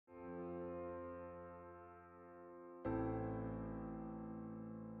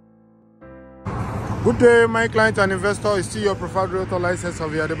Good day, my client and investor. Is still your preferred realtor license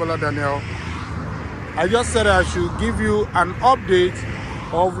of Aiyetoro Daniel. I just said I should give you an update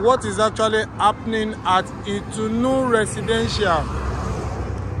of what is actually happening at Itunu Residential.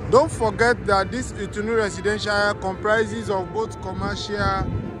 Don't forget that this Itunu Residential comprises of both commercial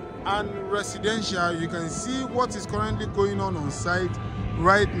and residential. You can see what is currently going on site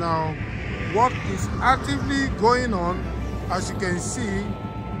right now. Work is actively going on. As you can see,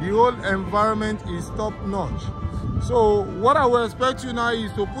 the whole environment is top notch. So what I will expect you now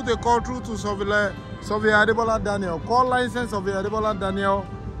is to put a call through to Surveyor Aiyetoro Daniel. Call license of Aiyetoro Daniel.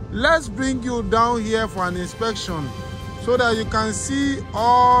 Let's bring you down here for an inspection so that you can see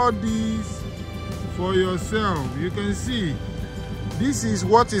all these for yourself. You can see this is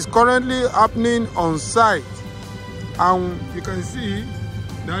what is currently happening on site, and you can see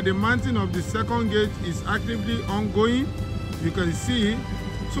that the mounting of the second gate is actively ongoing. You can see.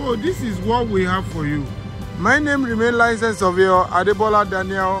 So this is what we have for you. My name remains License Surveyor Aiyetoro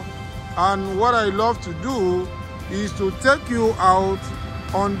Daniel, and what I love to do is to take you out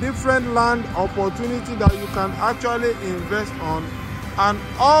on different land opportunity that you can actually invest on, and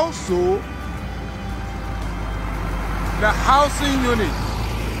also the housing unit,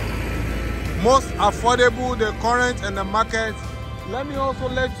 most affordable, the current and the market. Let me also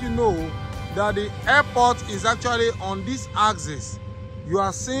let you know that the airport is actually on this axis. You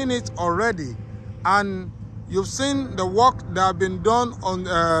are seeing it already, and you've seen the work that have been done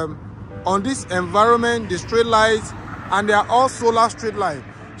on this environment, the street lights, and they are all solar street lights.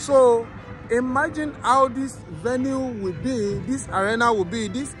 So imagine how this venue will be, this arena will be,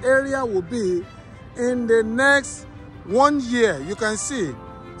 this area will be in the next 1 year. You can see.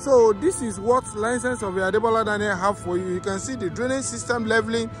 So this is what license of Aiyetoro Daniel have for you. You can see the drainage system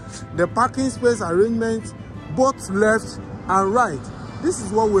leveling, the parking space arrangement, both left and right. This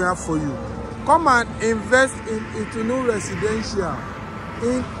is what we have for you. Come and invest in Itunu Residential.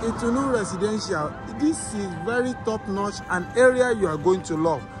 In Itunu Residential, this is very top-notch, an area you are going to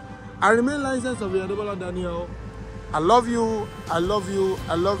love. I remain licensed of Aiyetoro Daniel. I love you, I love you,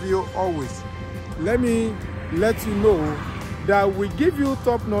 I love you always. Let me let you know that we give you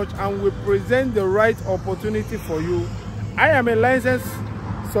top-notch and we present the right opportunity for you. I am a licensed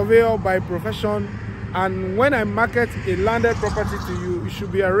surveyor by profession, and when I market a landed property to you, you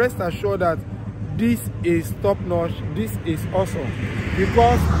should be rest assured that this is top-notch, this is awesome.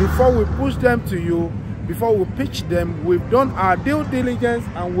 Because before we push them to you, before we pitch them, we've done our due diligence,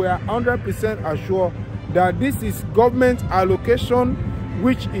 and we are 100% assured that this is government allocation,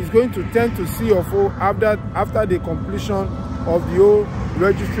 which is going to tend to CFO after the completion of the whole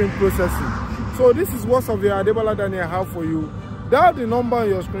registering processing. So this is what Surveyor Aiyetoro Daniel have for you. Dial the number on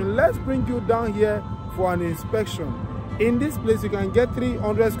your screen. Let's bring you down here for an inspection. In this place, you can get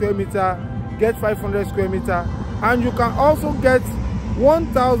 300 square meter, get 500 square meter, and you can also get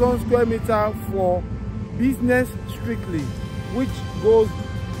 1,000 square meter for business strictly, which goes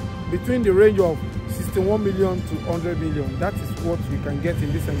between the range of 61 million to 100 million. That is what you can get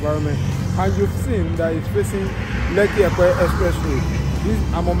in this environment. And you've seen that it's facing Lekki-Lekki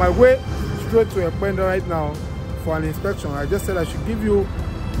Expressway. I'm on my way straight to Ekpendo right now for an inspection. I just said I should give you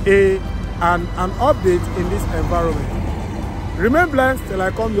an update in this environment. Remain blessed till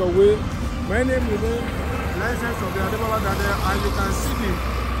I come your way. My name remains License of Aiyetoro Daniel, and you can see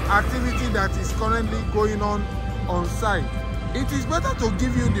the activity that is currently going on site. It is better to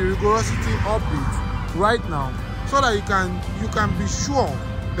give you the rigorosity update right now, so that you can be sure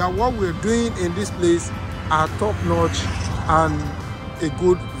that what we're doing in this place are top-notch and a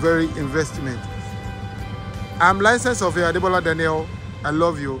good, very investment. I'm licensed of Aiyetoro Daniel. I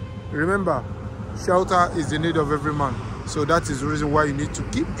love you. Remember, shelter is the need of every man. So that is the reason why you need to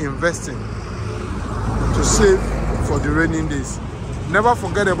keep investing to save for the rainy days. Never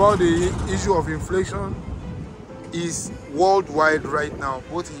forget about the issue of inflation. Is worldwide right now,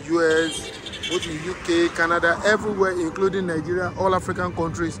 both in US, both in UK, Canada, everywhere, including Nigeria, all African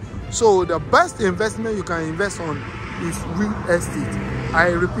countries. So the best investment you can invest on is real estate. I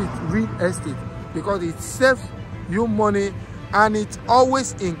repeat, real estate, because it saves you money and it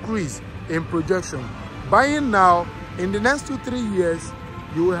always increases in projection. Buying now, in the next 2-3 years,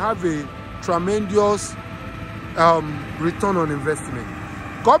 you will have a tremendous return on investment.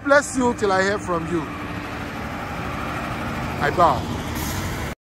 God bless you till I hear from you. I bow.